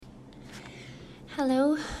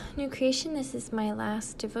Hello, New Creation. This is my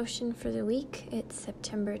last devotion for the week. It's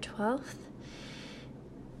September 12th.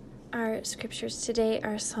 Our scriptures today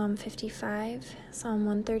are Psalm 55, Psalm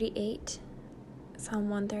 138, Psalm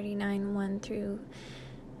 139, 1 through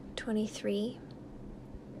 23,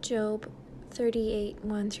 Job 38,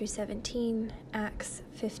 1 through 17, Acts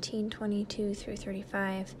 15, 22 through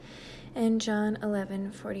 35, and John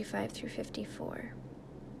 11, 45 through 54.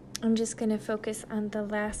 I'm just going to focus on the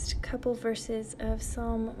last couple verses of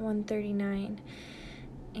Psalm 139,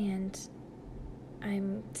 and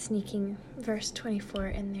I'm sneaking verse 24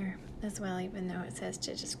 in there as well, even though it says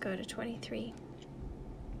to just go to 23.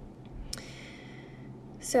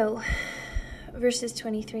 So, verses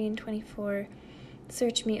 23 and 24,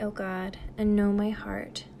 "Search me, O God, and know my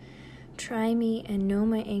heart. Try me and know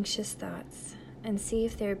my anxious thoughts, and see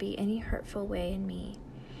if there be any hurtful way in me,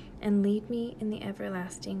 and lead me in the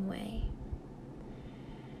everlasting way."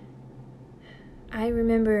 I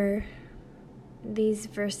remember these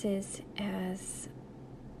verses as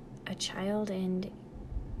a child and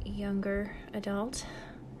younger adult.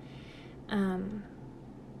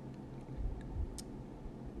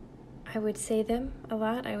 I would say them a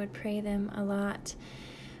lot, I would pray them a lot,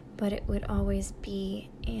 but it would always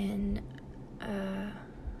be in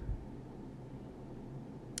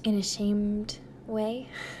a shamed way.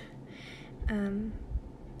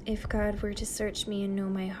 If God were to search me and know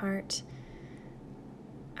my heart,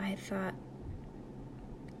 I thought,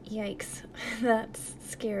 yikes, that's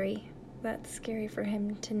scary. That's scary for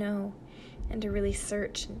him to know and to really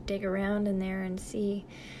search and dig around in there and see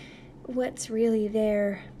what's really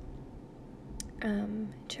there.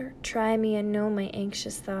 Try me and know my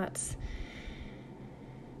anxious thoughts.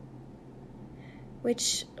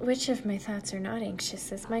 Which of my thoughts are not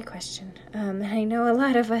anxious is my question. I know a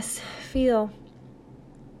lot of us feel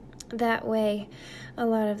that way a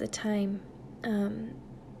lot of the time.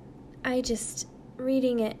 I just,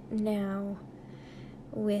 reading it now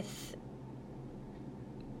with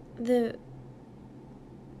the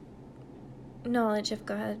knowledge of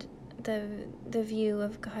God, the view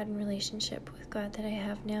of God and relationship with God that I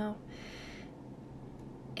have now,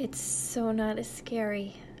 it's so not as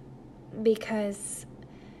scary, because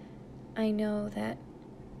I know that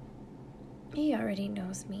He already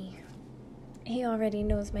knows me. He already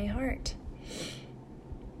knows my heart.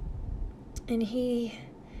 And He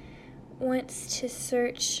wants to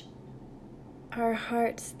search our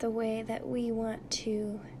hearts the way that we want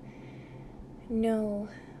to know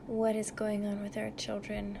what is going on with our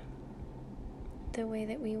children, the way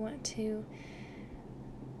that we want to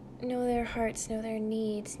know their hearts, know their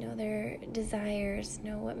needs, know their desires,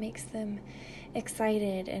 know what makes them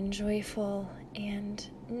excited and joyful, and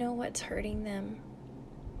know what's hurting them.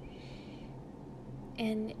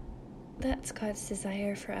 And that's God's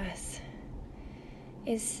desire for us,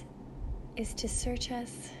 is to search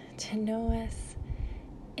us, to know us,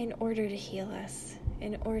 in order to heal us,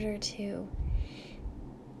 in order to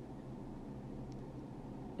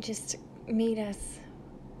just meet us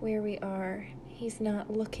where we are. He's not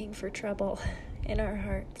looking for trouble in our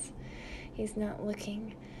hearts. He's not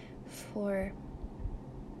looking for,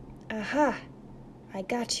 aha, I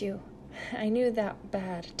got you. I knew that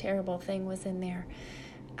bad, terrible thing was in there.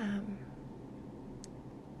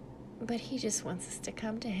 But He just wants us to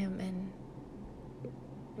come to Him and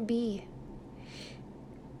be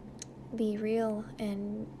real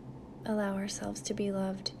and allow ourselves to be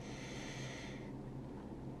loved,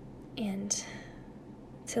 and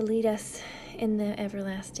to lead us in the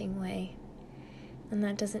everlasting way. And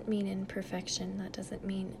that doesn't mean in perfection. That doesn't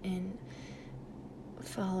mean in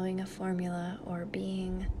following a formula or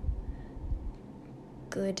being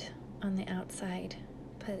good on the outside,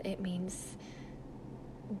 but it means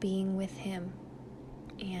being with Him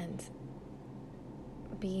and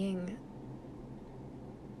being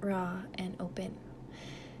raw and open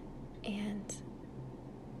and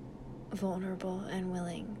vulnerable and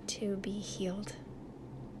willing to be healed.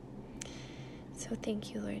 So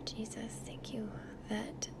thank you, Lord Jesus. Thank you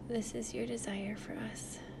that this is your desire for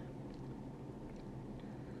us.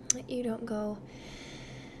 That you don't go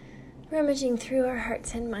rummaging through our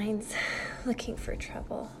hearts and minds looking for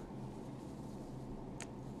trouble,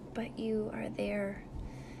 but you are there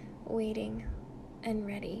waiting and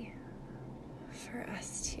ready for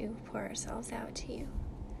us to pour ourselves out to you,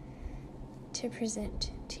 to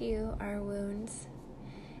present to you our wounds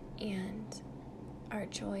and our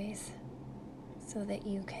joys, so that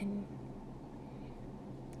you can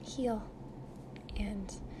heal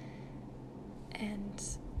and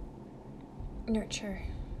nurture.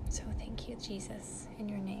 So thank you, Jesus. In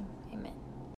your name, amen.